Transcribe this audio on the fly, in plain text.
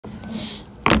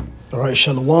All right,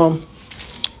 Shalom.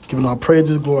 Giving our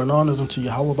praises, glory, and honors unto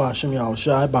Yahweh, by Hashem, Yahweh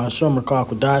Shai, by Hashem, Rakah,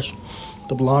 Kodash.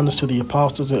 Double honors to the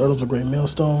apostles and elders of Great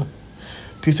Millstone.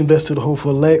 Peace and blessings to the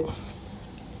hopeful elect.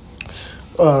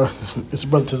 It's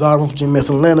Brother Tazara from GMS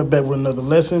Atlanta, back with another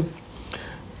lesson.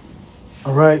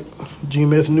 All right,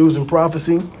 GMS News and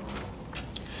Prophecy.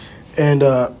 And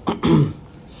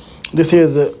this here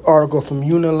is an article from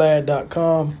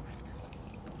unilad.com.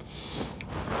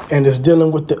 And it's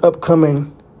dealing with the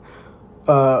upcoming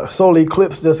solar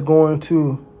eclipse that's going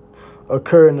to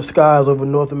occur in the skies over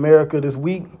North America this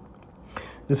week.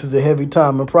 This is a heavy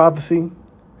time in prophecy.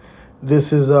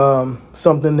 This is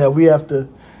something that we have to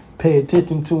pay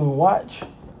attention to and watch,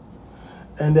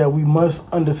 and that we must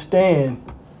understand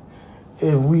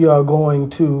if we are going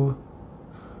to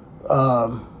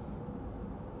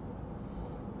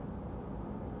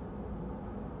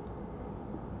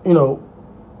know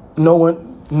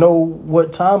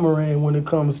what time we're in when it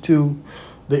comes to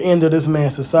the end of this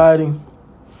man's society.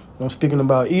 I'm speaking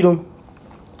about Edom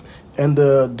and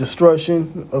the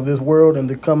destruction of this world and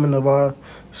the coming of our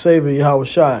Savior, Yahweh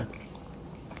Shai.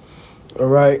 All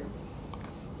right.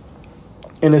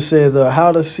 And it says,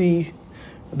 how to see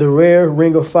the rare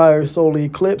Ring of Fire solar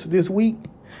eclipse this week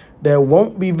that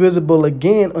won't be visible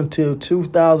again until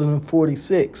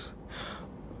 2046.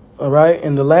 All right.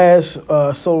 And the last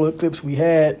solar eclipse we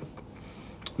had,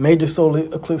 major solar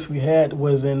eclipse we had,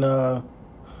 was in,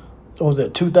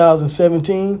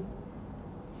 2017?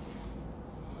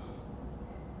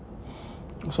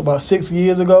 So about 6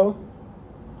 years ago.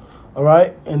 All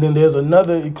right. And then there's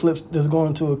another eclipse that's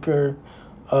going to occur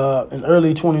in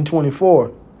early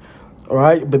 2024. All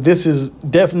right. But this is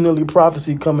definitely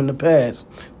prophecy coming to pass.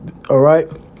 All right.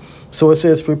 So it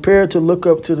says, prepare to look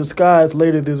up to the skies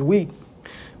later this week,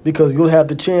 because you'll have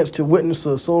the chance to witness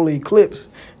a solar eclipse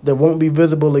that won't be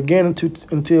visible again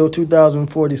until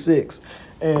 2046.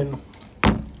 And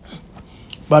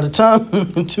by the time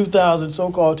in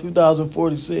so-called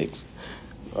 2046,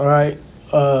 all right,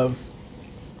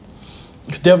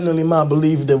 it's definitely my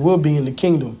belief that we'll be in the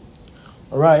kingdom.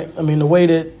 All right.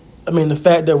 The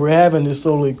fact that we're having this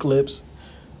solar eclipse,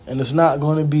 and it's not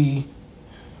going to be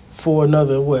for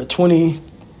another,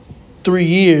 23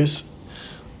 years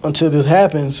until this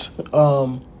happens.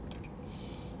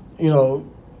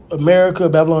 America,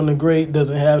 Babylon the Great,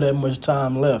 doesn't have that much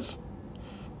time left.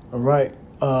 All right.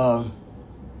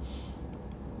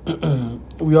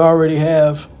 We already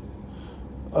have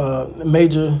a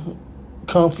major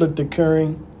conflict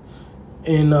occurring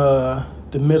in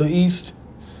the Middle East,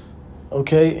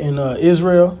 okay, in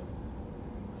Israel.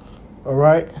 All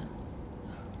right.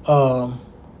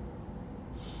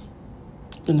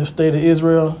 In the state of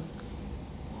Israel.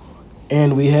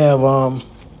 And we have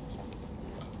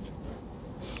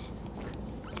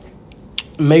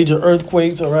major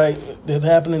earthquakes, all right, that's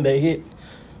happening. They hit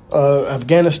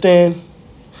Afghanistan,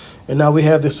 and now we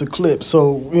have this eclipse.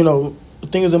 So,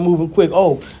 things are moving quick.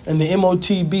 Oh, and the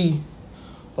MOTB,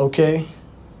 okay,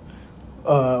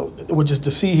 which is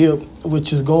the C-HIP,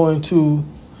 which is going to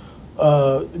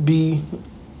be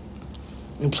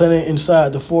implanted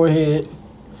inside the forehead.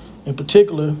 In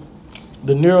particular,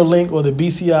 the Neuralink, or the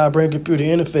BCI, brain computer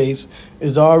interface,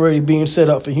 is already being set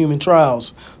up for human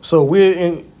trials. So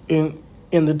we're in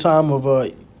the time of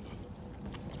going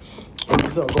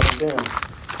down.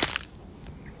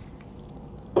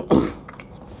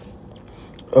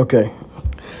 Okay.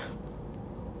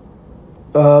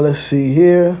 Let's see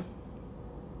here.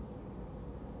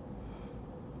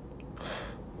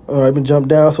 All right, let me jump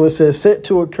down. So it says, set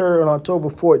to occur on October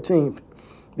 14th.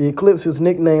 The eclipse is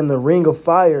nicknamed the Ring of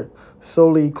Fire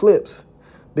solar eclipse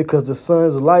because the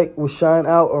sun's light will shine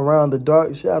out around the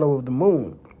dark shadow of the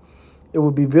moon. It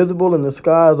will be visible in the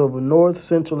skies over North,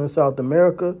 Central, and South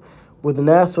America, with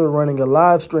NASA running a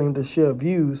live stream to share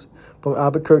views from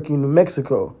Albuquerque, New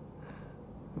Mexico,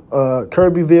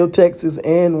 Kirbyville, Texas,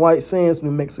 and White Sands,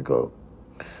 New Mexico.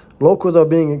 Locals are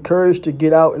being encouraged to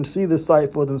get out and see the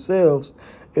site for themselves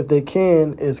if they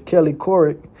can, as Kelly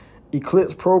Corrick,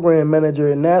 Eclipse Program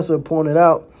Manager at NASA, pointed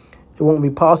out. It won't be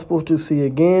possible to see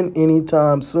again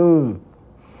anytime soon.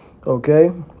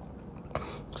 Okay?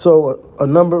 So a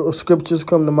number of scriptures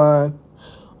come to mind.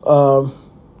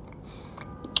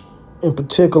 In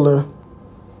particular,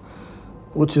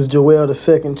 which is Joel, the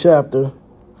 2nd chapter.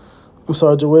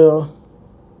 Joel,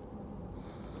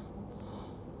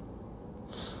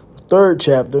 3rd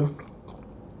chapter.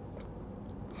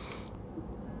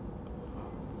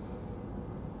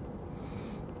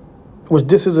 Which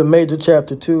this is a major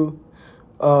chapter too.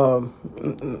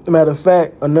 Matter of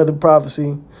fact, another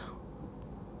prophecy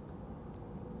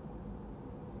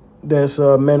that's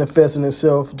manifesting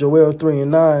itself. Joel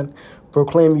 3:9,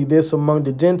 proclaim ye this among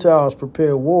the Gentiles,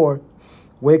 prepare war,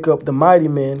 wake up the mighty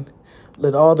men,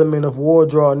 let all the men of war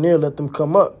draw near, let them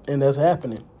come up. And that's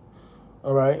happening.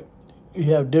 All right.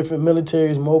 You have different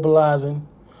militaries mobilizing.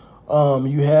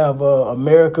 You have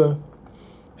America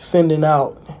sending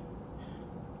out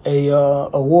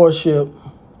a warship,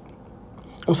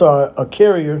 a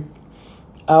carrier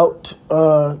out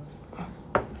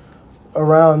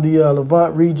around the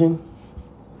Levant region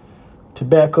to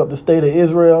back up the state of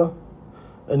Israel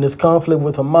in this conflict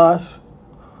with Hamas.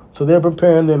 So they're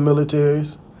preparing their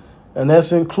militaries, and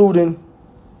that's including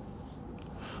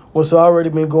what's already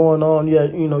been going on. You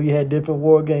had different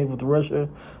war games with Russia,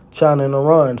 China, and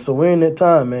Iran. So we're in that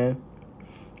time, man,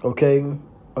 okay,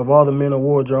 of all the men of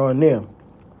war drawing near.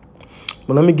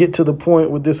 But let me get to the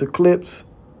point with this eclipse.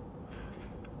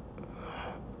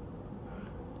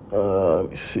 Let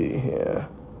me see here.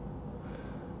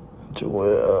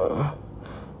 Joel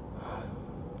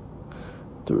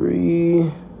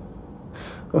 3.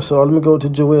 So let me go to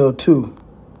Joel 2.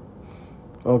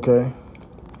 Okay.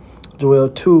 Joel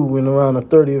 2 in around the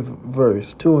 30th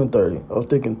verse, 2 and 30. I was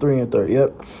thinking 3 and 30.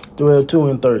 Yep. Joel 2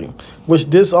 and 30. Which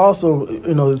this also,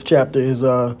 this chapter is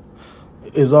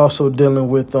also dealing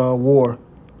with war.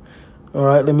 All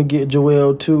right, let me get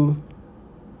Joel 2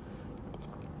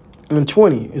 and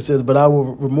 20. It says, but I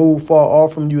will remove far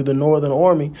off from you the northern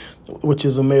army, which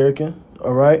is America,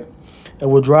 all right,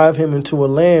 and will drive him into a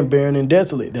land barren and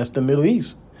desolate. That's the Middle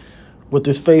East, with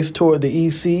his face toward the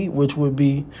East Sea, which would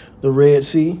be the Red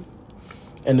Sea,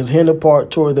 and his hinder part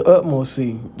toward the utmost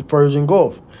sea, the Persian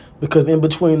Gulf. Because in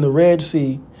between the Red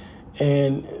Sea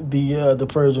and the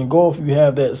Persian Gulf, you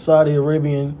have that Saudi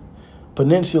Arabian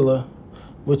peninsula,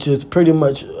 which is pretty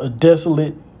much a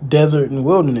desolate desert and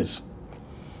wilderness.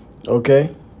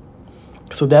 Okay?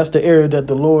 So that's the area that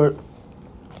the Lord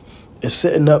is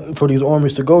setting up for these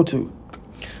armies to go to.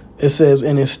 It says,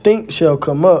 and his stink shall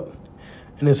come up,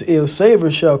 and his ill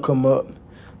savor shall come up,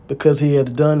 because he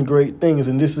hath done great things.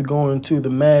 And this is going to the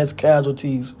mass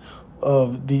casualties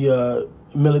of the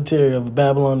military of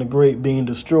Babylon the Great being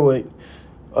destroyed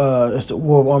as the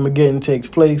War of Armageddon takes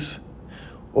place,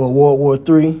 or World War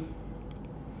III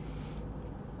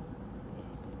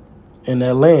in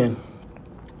that land.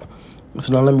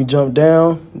 So now let me jump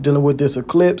down, dealing with this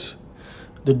eclipse,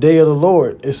 the day of the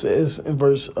Lord. It says in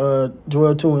verse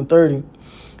Joel 2 and 30,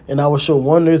 and I will show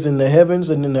wonders in the heavens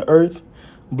and in the earth,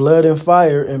 blood and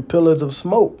fire and pillars of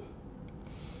smoke.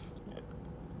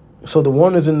 So the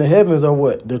wonders in the heavens are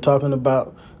what? They're talking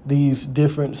about these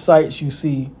different sights you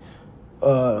see,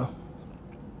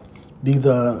 these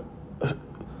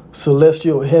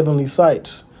celestial heavenly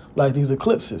sights, like these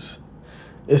eclipses.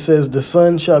 It says the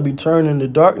sun shall be turned into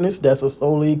darkness. That's a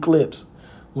solar eclipse.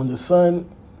 When the sun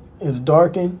is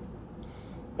darkened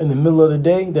in the middle of the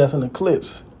day, that's an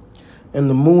eclipse. And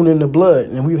the moon in the blood.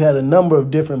 And we've had a number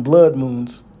of different blood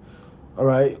moons, all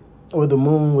right, where the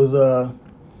moon was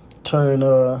turned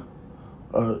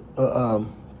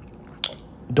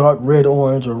dark red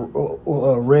orange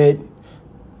or red,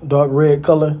 dark red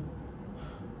color,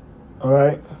 all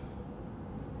right,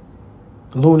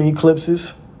 lunar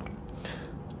eclipses.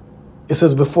 It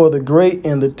says, before the great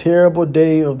and the terrible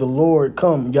day of the Lord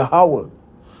come, Yahweh,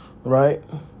 right?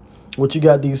 What you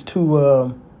got these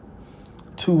two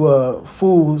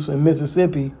fools in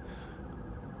Mississippi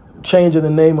changing the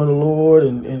name of the Lord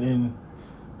and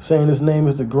saying his name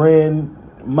is the Grand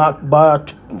Makbar,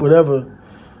 whatever,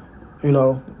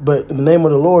 but the name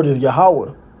of the Lord is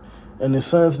Yahweh, and his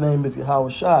son's name is Yahweh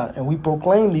Shai, and we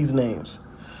proclaim these names,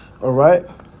 all right?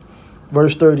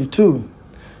 Verse 32,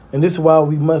 and this is why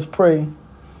we must pray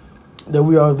that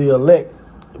we are the elect,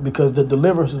 because the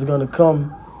deliverance is going to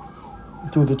come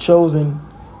through the chosen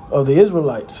of the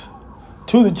Israelites,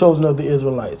 to the chosen of the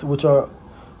Israelites, which are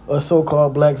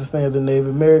so-called blacks, Hispanics, and Native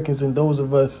Americans, and those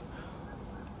of us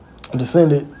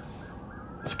descended,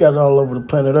 scattered all over the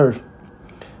planet Earth.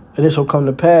 And it shall come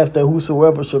to pass that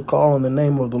whosoever shall call on the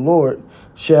name of the Lord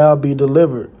shall be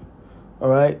delivered. All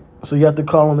right? So you have to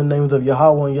call on the names of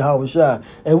Yahweh and Yahweh Shai.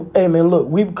 And, hey, man, look,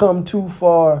 we've come too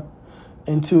far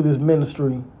into this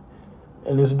ministry,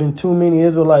 and there's been too many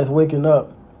Israelites waking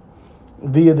up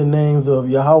via the names of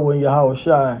Yahweh and Yahweh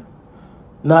Shai.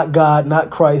 Not God, not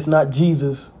Christ, not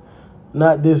Jesus,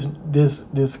 not this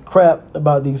crap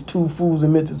about these two fools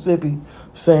in Mississippi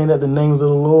saying that the names of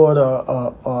the Lord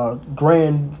are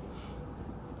Grand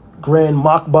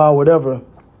Makbar, whatever.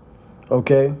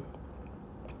 Okay?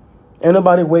 Ain't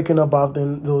nobody waking up off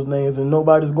those names, and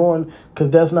nobody's going, because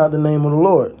that's not the name of the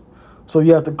Lord. So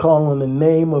you have to call on the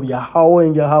name of Yahweh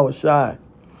and Yahweh Shai.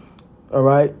 All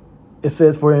right? It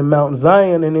says, for in Mount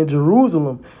Zion and in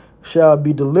Jerusalem shall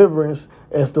be deliverance,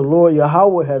 as the Lord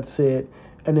Yahweh hath said,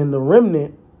 and in the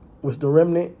remnant, which the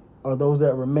remnant are those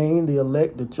that remain, the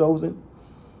elect, the chosen,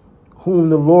 whom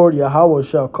the Lord Yahweh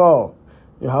shall call.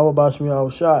 Yahweh Bashem Yahweh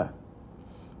Shai.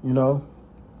 You know?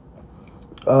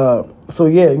 So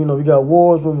yeah, you know, we got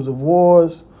wars, rumors of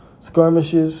wars,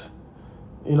 skirmishes.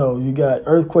 You know, you got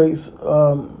earthquakes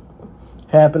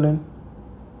happening.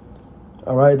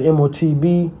 All right, the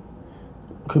MOTB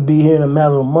could be here in a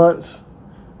matter of months,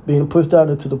 being pushed out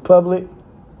into the public.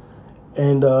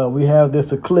 And we have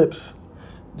this eclipse,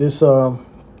 this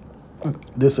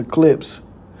eclipse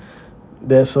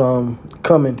that's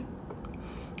coming,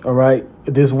 all right,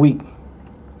 this week.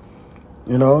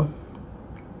 You know?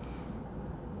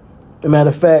 As a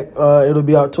matter of fact, it'll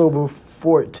be October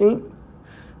 14th,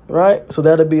 right? So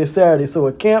that'll be a Saturday, so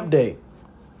a camp day.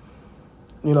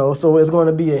 You know, so it's going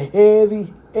to be a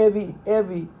heavy,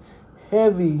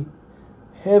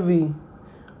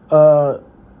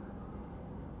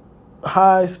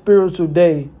 high spiritual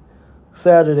day,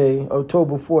 Saturday,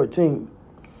 October 14th,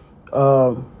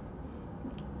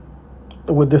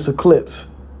 with this eclipse,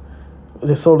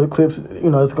 this solar eclipse, you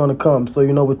know, it's going to come. So,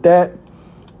 you know, with that,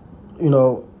 you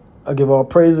know, I give all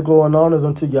praise, glory, and honors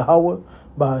unto Yahweh,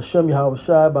 by Hashem, Yahweh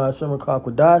Shai, by Hashem,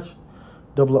 Rakakwadash.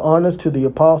 Double honors to the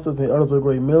apostles and others of the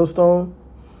great millstone.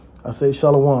 I say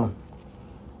shalom.